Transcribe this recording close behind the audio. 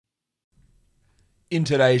In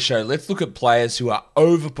today's show, let's look at players who are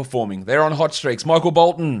overperforming. They're on hot streaks. Michael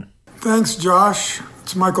Bolton. Thanks, Josh.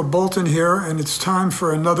 It's Michael Bolton here, and it's time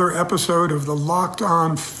for another episode of the Locked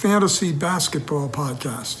On Fantasy Basketball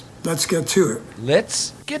Podcast. Let's get to it.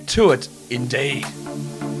 Let's get to it, indeed.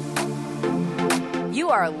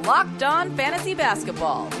 You are Locked On Fantasy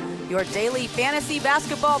Basketball, your daily fantasy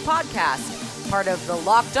basketball podcast, part of the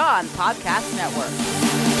Locked On Podcast Network.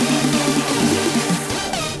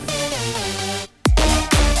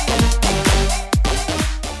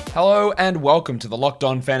 Hello and welcome to the Locked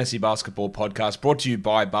On Fantasy Basketball Podcast, brought to you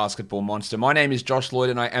by Basketball Monster. My name is Josh Lloyd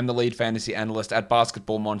and I am the lead fantasy analyst at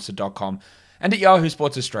basketballmonster.com and at Yahoo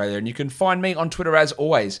Sports Australia. And you can find me on Twitter as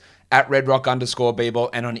always at redrock_bball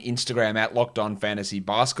and on Instagram at Locked On Fantasy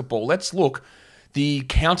Basketball. Let's look the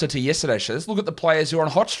counter to yesterday's show. Let's look at the players who are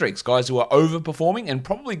on hot streaks, guys who are overperforming and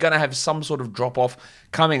probably going to have some sort of drop-off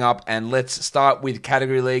coming up. And let's start with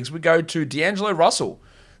category leagues. We go to D'Angelo Russell,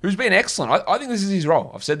 who's been excellent. I think this is his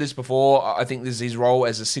role. I've said this before. I think this is his role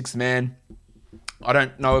as a sixth man. I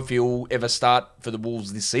don't know if he'll ever start for the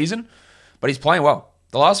Wolves this season, but he's playing well.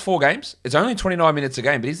 The last 4 games, it's only 29 minutes a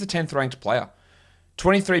game, but he's the 10th ranked player.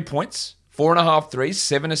 23 points, 4.5 threes,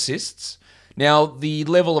 7 assists. Now, the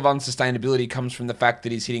level of unsustainability comes from the fact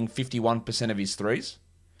that he's hitting 51% of his threes,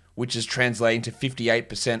 which is translating to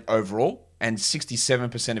 58% overall and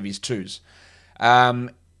 67% of his twos.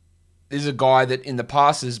 This is a guy that in the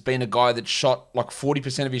past has been a guy that shot like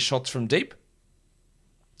 40% of his shots from deep.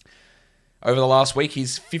 Over the last week,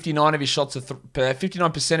 he's 59% of his shots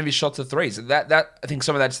are threes. That I think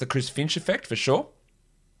some of that's the Chris Finch effect for sure.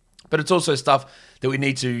 But it's also stuff that we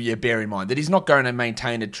need to bear in mind, that he's not going to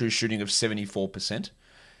maintain a true shooting of 74%. So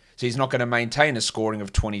he's not going to maintain a scoring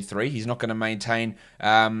of 23. He's not going to maintain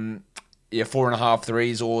 4.5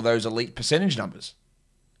 threes or those elite percentage numbers.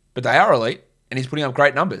 But they are elite. And he's putting up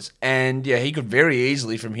great numbers. And yeah, he could very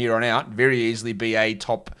easily from here on out, be a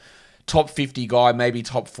top 50 guy, maybe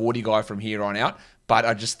top 40 guy from here on out. But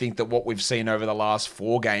I just think that what we've seen over the last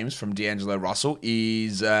 4 games from D'Angelo Russell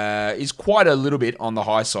is quite a little bit on the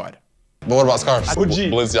high side. But what about scarves? OG.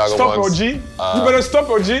 Balenciaga Stop ones. OG. You better stop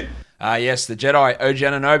OG. Yes, the Jedi, OG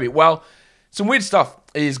Anunoby. Well, some weird stuff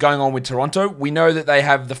is going on with Toronto. We know that they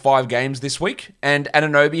have the 5 games this week. And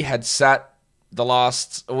Anunoby had sat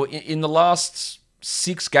in the last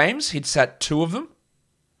 6 games, he'd sat 2 of them.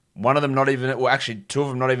 2 of them not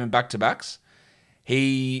even back-to-backs.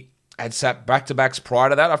 He had sat back-to-backs prior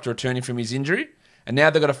to that after returning from his injury. And now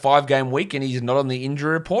they've got a 5-game week and he's not on the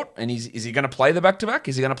injury report. And is he going to play the back-to-back?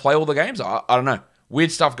 Is he going to play all the games? I don't know.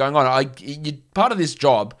 Weird stuff going on. Part of this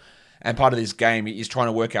job and part of this game is trying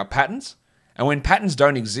to work out patterns. And when patterns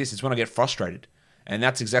don't exist, it's when I get frustrated. And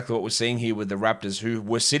that's exactly what we're seeing here with the Raptors, who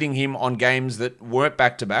were sitting him on games that weren't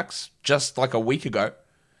back-to-backs just like a week ago.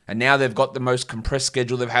 And now they've got the most compressed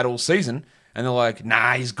schedule they've had all season. And they're like,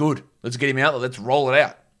 nah, he's good. Let's get him out there. Let's roll it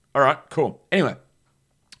out. All right, cool. Anyway,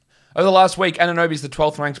 over the last week, Anunoby's the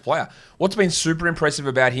 12th ranked player. What's been super impressive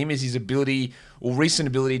about him is his recent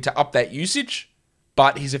ability to up that usage,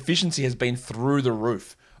 but his efficiency has been through the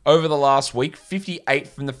roof. Over the last week, 58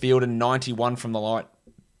 from the field and 91 from the line.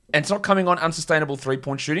 And it's not coming on unsustainable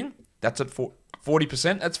 3-point shooting. That's at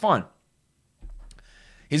 40%. That's fine.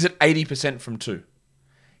 He's at 80% from 2.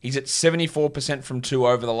 He's at 74% from 2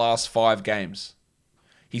 over the last 5 games.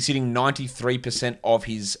 He's hitting 93% of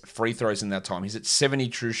his free throws in that time. He's at 70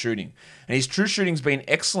 true shooting. And his true shooting's been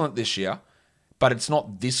excellent this year, but it's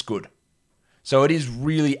not this good. So it is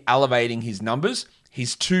really elevating his numbers.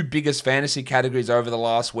 His 2 biggest fantasy categories over the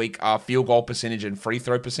last week are field goal percentage and free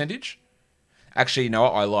throw percentage. Actually, you know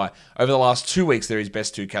what? I lie. Over the last 2 weeks, they're his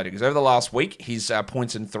best 2 categories. Over the last week, his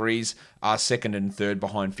points and threes are second and third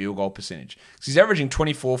behind field goal percentage. So he's averaging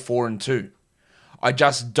 24, 4, and 2. I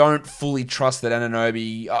just don't fully trust that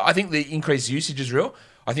Anunoby. I think the increased usage is real.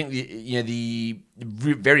 I think the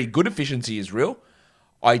very good efficiency is real.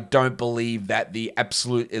 I don't believe that the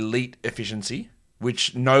absolute elite efficiency,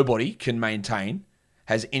 which nobody can maintain,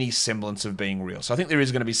 has any semblance of being real. So I think there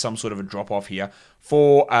is going to be some sort of a drop-off here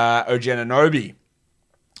for OG Anunoby.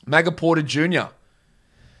 Maga Porter Jr. Now,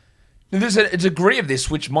 there's a degree of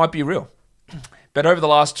this which might be real. But over the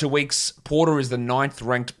last 2 weeks, Porter is the 9th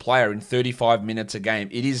ranked player in 35 minutes a game.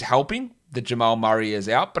 It is helping that Jamal Murray is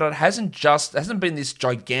out, but it hasn't been this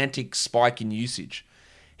gigantic spike in usage.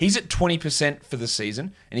 He's at 20% for the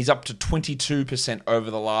season, and he's up to 22%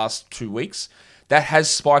 over the last 2 weeks. That has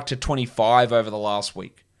spiked to 25 over the last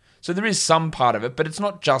week. So there is some part of it, but it's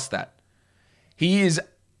not just that. He has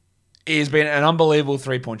been an unbelievable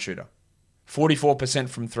 3-point shooter. 44%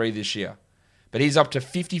 from 3 this year. But he's up to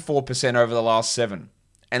 54% over the last 7.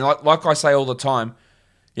 And like I say all the time,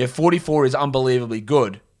 Yeah, 44 is unbelievably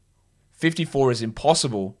good. 54 is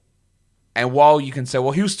impossible. And while you can say,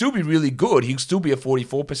 well, he'll still be really good, he'll still be a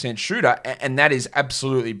 44% shooter, and that is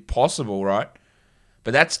absolutely possible, right?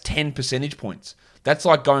 But that's 10 percentage points. That's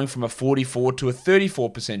like going from a 44 to a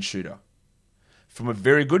 34% shooter. From a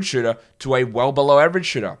very good shooter to a well below average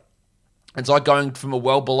shooter. It's like going from a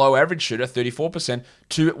well below average shooter, 34%,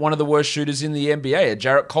 to one of the worst shooters in the NBA, a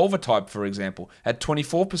Jarrett Culver type, for example, at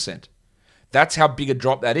 24%. That's how big a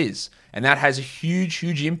drop that is. And that has a huge,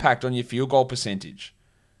 huge impact on your field goal percentage.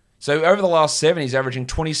 So over the last 7, he's averaging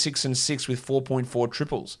 26 and 6 with 4.4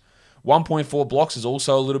 triples. 1.4 blocks is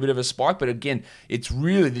also a little bit of a spike, but again, it's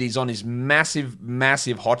really that he's on his massive,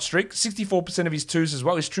 massive hot streak. 64% of his twos as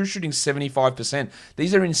well. His true shooting 75%.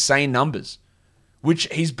 These are insane numbers,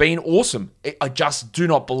 which he's been awesome. I just do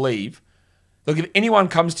not believe. Look, if anyone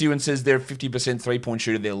comes to you and says they're a 50% three-point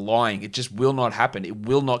shooter, they're lying. It just will not happen. It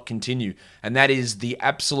will not continue. And that is the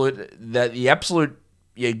absolute,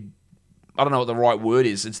 yeah, I don't know what the right word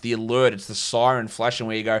is. It's the alert. It's the siren flashing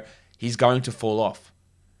where you go, he's going to fall off.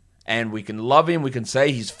 And we can love him. We can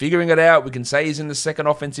say he's figuring it out. We can say he's in the second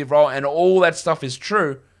offensive role. And all that stuff is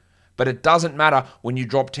true. But it doesn't matter when you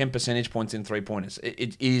drop 10 percentage points in three-pointers.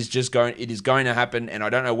 It is going to happen. And I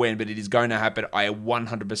don't know when, but it is going to happen. I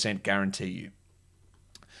 100% guarantee you.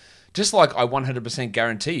 Just like I 100%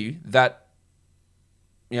 guarantee you that,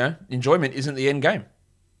 enjoyment isn't the end game.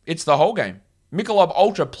 It's the whole game. Michelob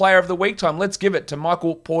Ultra Player of the Week time. Let's give it to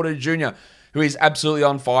Michael Porter Jr., who is absolutely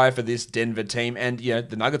on fire for this Denver team. And,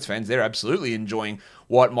 the Nuggets fans, they're absolutely enjoying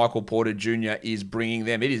what Michael Porter Jr. is bringing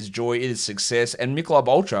them. It is joy, it is success. And Michelob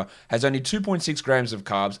Ultra has only 2.6 grams of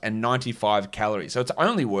carbs and 95 calories. So it's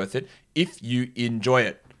only worth it if you enjoy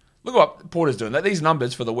it. Look what Porter's doing. These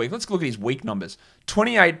numbers for the week. Let's look at his week numbers.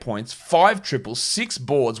 28 points, 5 triples, 6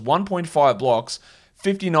 boards, 1.5 blocks,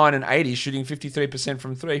 59 and 80, shooting 53%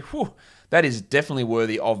 from 3. Whew. That is definitely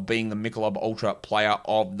worthy of being the Michelob Ultra Player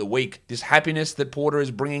of the Week. This happiness that Porter is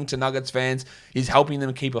bringing to Nuggets fans is helping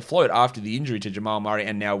them keep afloat after the injury to Jamal Murray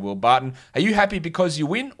and now Will Barton. Are you happy because you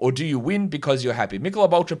win, or do you win because you're happy?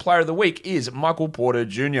 Michelob Ultra Player of the Week is Michael Porter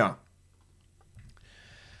Jr.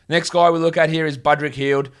 Next guy we look at here is Budrick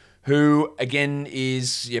Hield, who, again,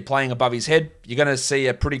 is playing above his head. You're going to see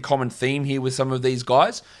a pretty common theme here with some of these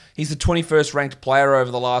guys. He's the 21st ranked player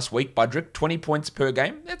over the last week, Budrick. 20 points per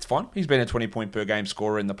game. That's fine. He's been a 20-point per game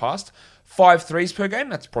scorer in the past. 5 threes per game.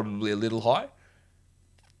 That's probably a little high.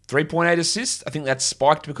 3.8 assists. I think that's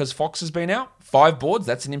spiked because Fox has been out. 5 boards.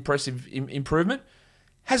 That's an impressive improvement.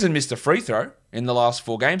 Hasn't missed a free throw in the last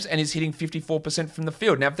 4 games and is hitting 54% from the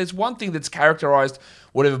field. Now, if there's one thing that's characterized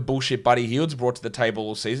whatever bullshit Buddy Hield's brought to the table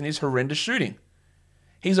all season is horrendous shooting.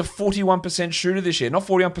 He's a 41% shooter this year. Not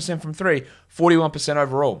 41% from 3, 41%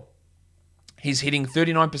 overall. He's hitting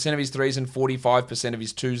 39% of his threes and 45% of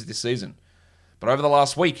his twos this season. But over the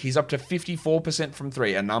last week, he's up to 54% from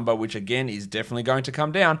 3, a number which, again, is definitely going to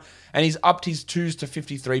come down. And he's upped his twos to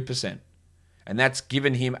 53%. And that's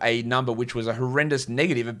given him a number which was a horrendous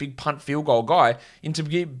negative, a big punt field goal guy, into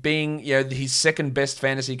being his second best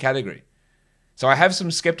fantasy category. So I have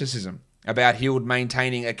some skepticism about Hield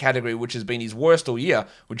maintaining a category which has been his worst all year,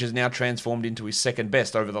 which has now transformed into his second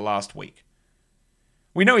best over the last week.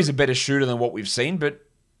 We know he's a better shooter than what we've seen, but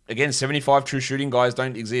again, 75 true shooting guys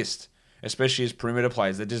don't exist, especially as perimeter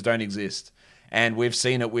players. They just don't exist. And we've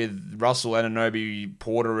seen it with Russell, Anunoby,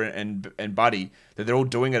 Porter, and Buddy, that they're all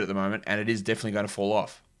doing it at the moment, and it is definitely going to fall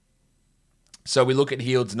off. So we look at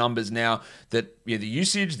Hield's numbers now, that the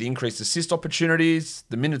usage, the increased assist opportunities,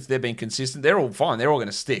 the minutes they're being consistent, they're all fine. They're all going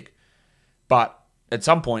to stick. But at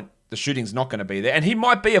some point, the shooting's not going to be there. And he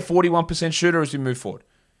might be a 41% shooter as we move forward.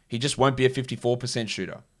 He just won't be a 54%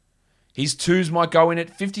 shooter. His twos might go in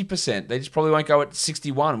at 50%. They just probably won't go at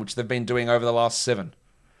 61, which they've been doing over the last 7.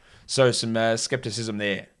 So some skepticism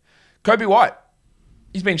there. Kobe White.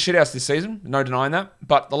 He's been shithouse this season. No denying that.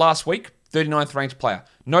 But the last week, 39th ranked player.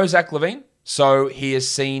 No Zach LaVine. So he has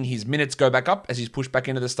seen his minutes go back up as he's pushed back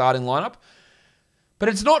into the starting lineup. But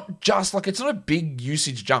it's not a big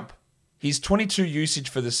usage jump. His 22 usage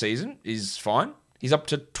for the season is fine. He's up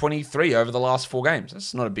to 23 over the last 4 games.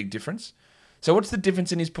 That's not a big difference. So what's the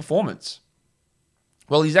difference in his performance?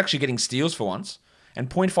 Well, he's actually getting steals for once. And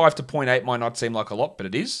 0.5 to 0.8 might not seem like a lot, but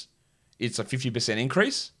it is. It's a 50%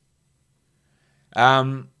 increase.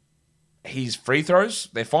 His free throws,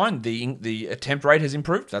 they're fine. The attempt rate has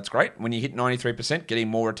improved. That's great. When you hit 93%, getting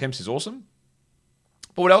more attempts is awesome.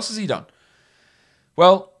 But what else has he done?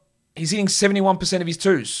 Well, he's hitting 71% of his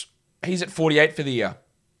twos. He's at 48 for the year.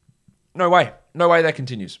 No way. No way that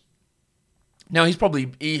continues. Now,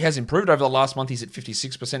 he has improved over the last month. He's at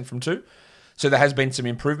 56% from 2. So there has been some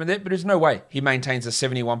improvement there, but there's no way he maintains a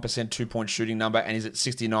 71% 2-point shooting number and is at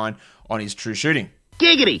 69 on his true shooting.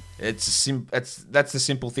 Giggity! That's the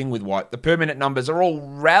simple thing with White. The per minute numbers are all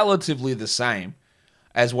relatively the same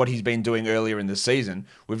as what he's been doing earlier in the season.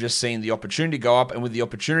 We've just seen the opportunity go up, and with the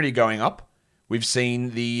opportunity going up, we've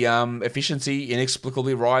seen the efficiency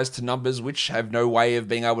inexplicably rise to numbers which have no way of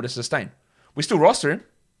being able to sustain. We still roster him,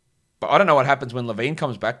 but I don't know what happens when LaVine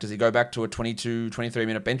comes back. Does he go back to a 22,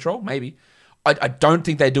 23-minute bench role? Maybe. I don't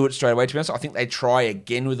think they do it straight away, to be honest. I think they try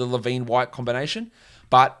again with the LaVine-White combination.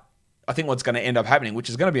 But I think what's going to end up happening,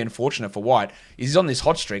 which is going to be unfortunate for White, is he's on this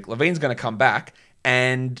hot streak. LaVine's going to come back,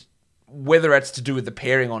 and whether it's to do with the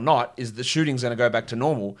pairing or not, is the shooting's going to go back to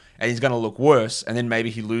normal, and he's going to look worse, and then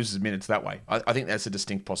maybe he loses minutes that way. I think that's a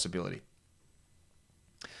distinct possibility.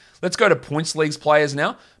 Let's go to points leagues players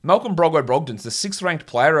now. Malcolm Brogdon's the 6th ranked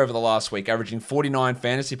player over the last week, averaging 49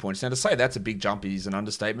 fantasy points. Now, to say that's a big jump is an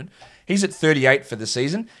understatement. He's at 38 for the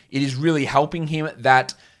season. It is really helping him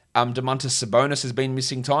that Domantas Sabonis has been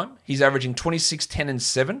missing time. He's averaging 26, 10, and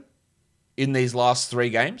 7 in these last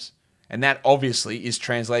 3 games. And that obviously is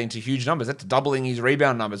translating to huge numbers. That's doubling his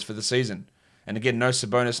rebound numbers for the season. And again, no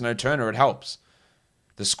Sabonis, no Turner, it helps.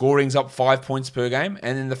 The scoring's up 5 points per game,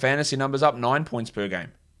 and then the fantasy numbers up 9 points per game.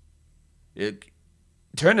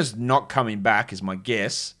 Turner's not coming back, is my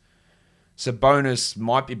guess. Sabonis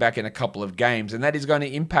might be back in a couple of games, and that is going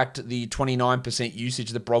to impact the 29%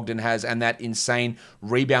 usage that Brogdon has and that insane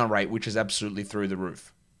rebound rate, which is absolutely through the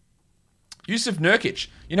roof. Jusuf Nurkic.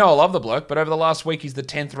 I love the bloke, but over the last week, he's the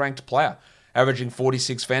 10th ranked player, averaging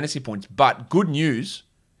 46 fantasy points. But good news,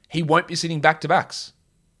 he won't be sitting back-to-backs.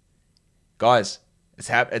 Guys, it's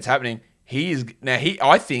happening.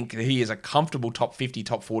 I think that he is a comfortable top 50,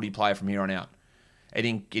 top 40 player from here on out.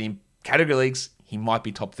 And in category leagues, he might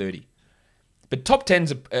be top 30. But top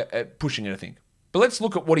 10's are pushing it, I think. But let's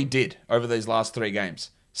look at what he did over these last 3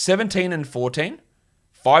 games. 17 and 14,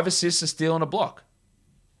 5 assists, a steal, and a block.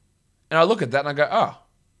 And I look at that and I go, oh,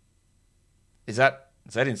 is that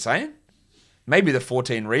insane? Maybe the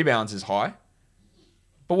 14 rebounds is high.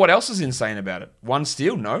 But what else is insane about it? 1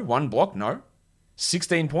 steal? No. 1 block? No.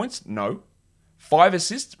 16 points? No. 5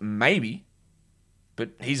 assists? Maybe.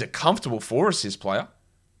 But he's a comfortable 4 assist player.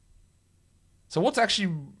 So what's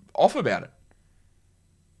actually off about it?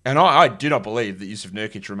 And I do not believe that Jusuf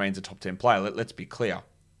Nurkic remains a top 10 player. Let's be clear.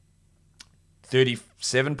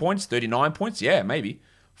 37 points? 39 points? Yeah, maybe.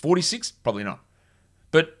 46? Probably not.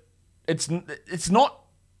 But it's not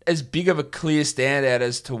as big of a clear standout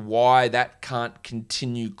as to why that can't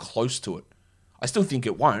continue close to it. I still think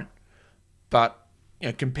it won't. But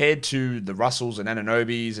compared to the Russells and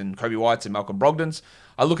Anunobys and Kobe Whites and Malcolm Brogdons,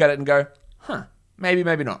 I look at it and go,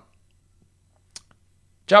 maybe not.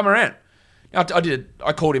 Ja Morant.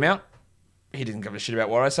 I called him out. He didn't give a shit about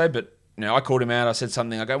what I say, but I called him out. I said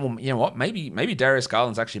something. I go, well, you know what? Maybe Darius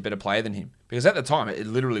Garland's actually a better player than him. Because at the time, it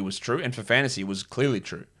literally was true. And for fantasy, it was clearly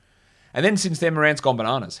true. And then since then, Morant's gone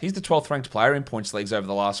bananas. He's the 12th ranked player in points leagues over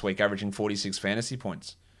the last week, averaging 46 fantasy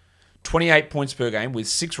points. 28 points per game with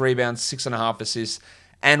 6 rebounds, 6.5 assists,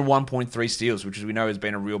 and 1.3 steals, which as we know has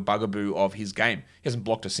been a real bugaboo of his game. He hasn't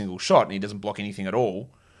blocked a single shot, and he doesn't block anything at all.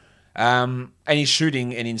 And he's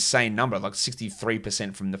shooting an insane number, like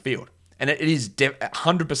 63% from the field. And it is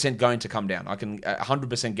 100% going to come down. I can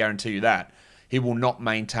 100% guarantee you that. He will not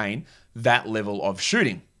maintain that level of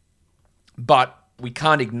shooting. But we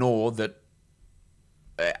can't ignore that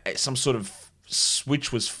some sort of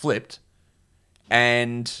switch was flipped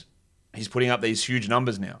and he's putting up these huge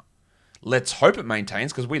numbers now. Let's hope it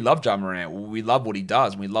maintains because we love Ja Morant. We love what he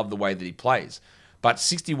does and we love the way that he plays. But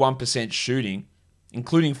 61% shooting,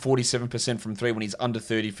 including 47% from 3 when he's under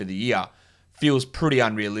 30 for the year, feels pretty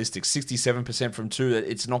unrealistic. 67% from 2,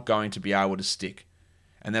 it's not going to be able to stick.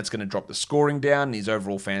 And that's going to drop the scoring down and his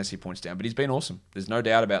overall fantasy points down. But he's been awesome. There's no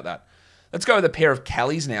doubt about that. Let's go with a pair of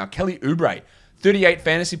Kellys now. Kelly Oubre, 38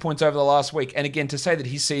 fantasy points over the last week. And again, to say that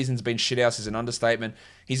his season's been shithouse is an understatement.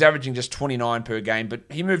 He's averaging just 29 per game, but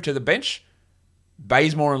he moved to the bench.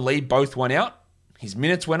 Bazemore and Lee both went out. His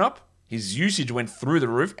minutes went up. His usage went through the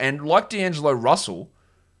roof. And like D'Angelo Russell,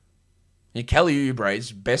 Kelly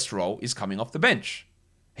Oubre's best role is coming off the bench.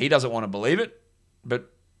 He doesn't want to believe it,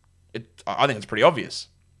 but I think it's pretty obvious.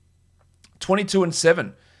 22 and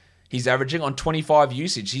 7. He's averaging on 25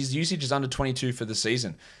 usage. His usage is under 22 for the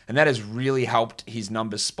season. And that has really helped his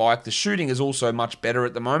numbers spike. The shooting is also much better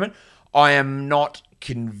at the moment. I am not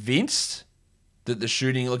convinced that the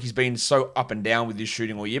shooting, look, he's been so up and down with his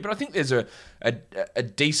shooting all year, but I think there's a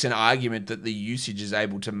decent argument that the usage is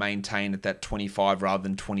able to maintain at that 25 rather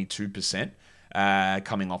than 22%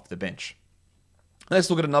 coming off the bench. Let's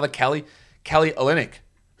look at another Kelly Olynyk,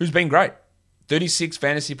 who's been great. 36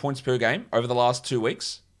 fantasy points per game over the last 2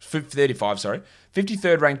 weeks. 35, sorry.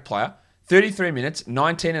 53rd ranked player. 33 minutes,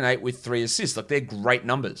 19 and 8 with 3 assists. Like, they're great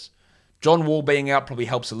numbers. John Wall being out probably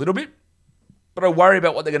helps a little bit. But I worry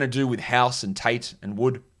about what they're going to do with House and Tate and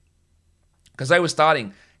Wood. Because they were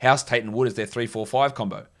starting House, Tate and Wood as their 3-4-5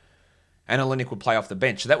 combo. And Olynyk would play off the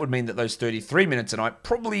bench. So that would mean that those 33 minutes a night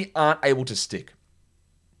probably aren't able to stick.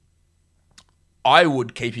 I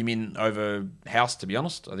would keep him in over House, to be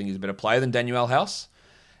honest. I think he's a better player than Daniel House.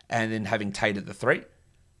 And then having Tate at the 3.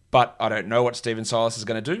 But I don't know what Stephen Silas is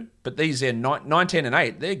going to do. But these are 19 and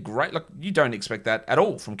 8. They're great. Look, you don't expect that at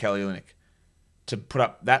all from Kelly Olynyk, to put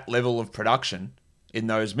up that level of production in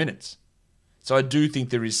those minutes. So I do think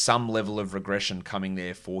there is some level of regression coming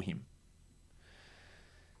there for him.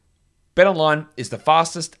 BetOnline is the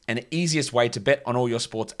fastest and easiest way to bet on all your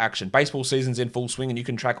sports action. Baseball season's in full swing and you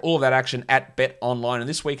can track all of that action at BetOnline. And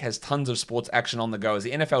this week has tons of sports action on the go as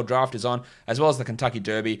the NFL draft is on, as well as the Kentucky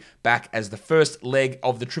Derby back as the first leg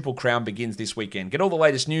of the Triple Crown begins this weekend. Get all the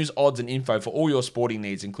latest news, odds, and info for all your sporting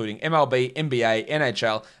needs, including MLB, NBA,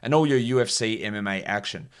 NHL, and all your UFC MMA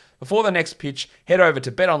action. Before the next pitch, head over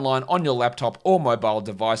to BetOnline on your laptop or mobile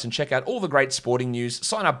device and check out all the great sporting news,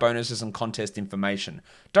 sign-up bonuses, and contest information.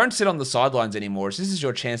 Don't sit on the sidelines anymore, as this is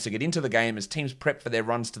your chance to get into the game as teams prep for their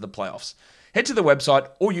runs to the playoffs. Head to the website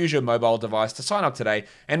or use your mobile device to sign up today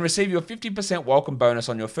and receive your 50% welcome bonus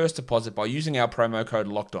on your first deposit by using our promo code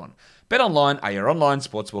LOCKEDON. BetOnline are your online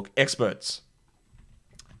sportsbook experts.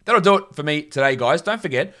 That'll do it for me today, guys. Don't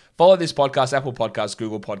forget, follow this podcast, Apple Podcasts,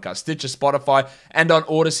 Google Podcasts, Stitcher, Spotify, and on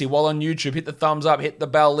Odyssey. While on YouTube, hit the thumbs up, hit the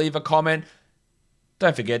bell, leave a comment.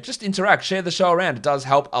 Don't forget, just interact, share the show around. It does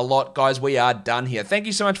help a lot, guys. We are done here. Thank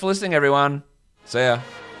you so much for listening, everyone. See ya.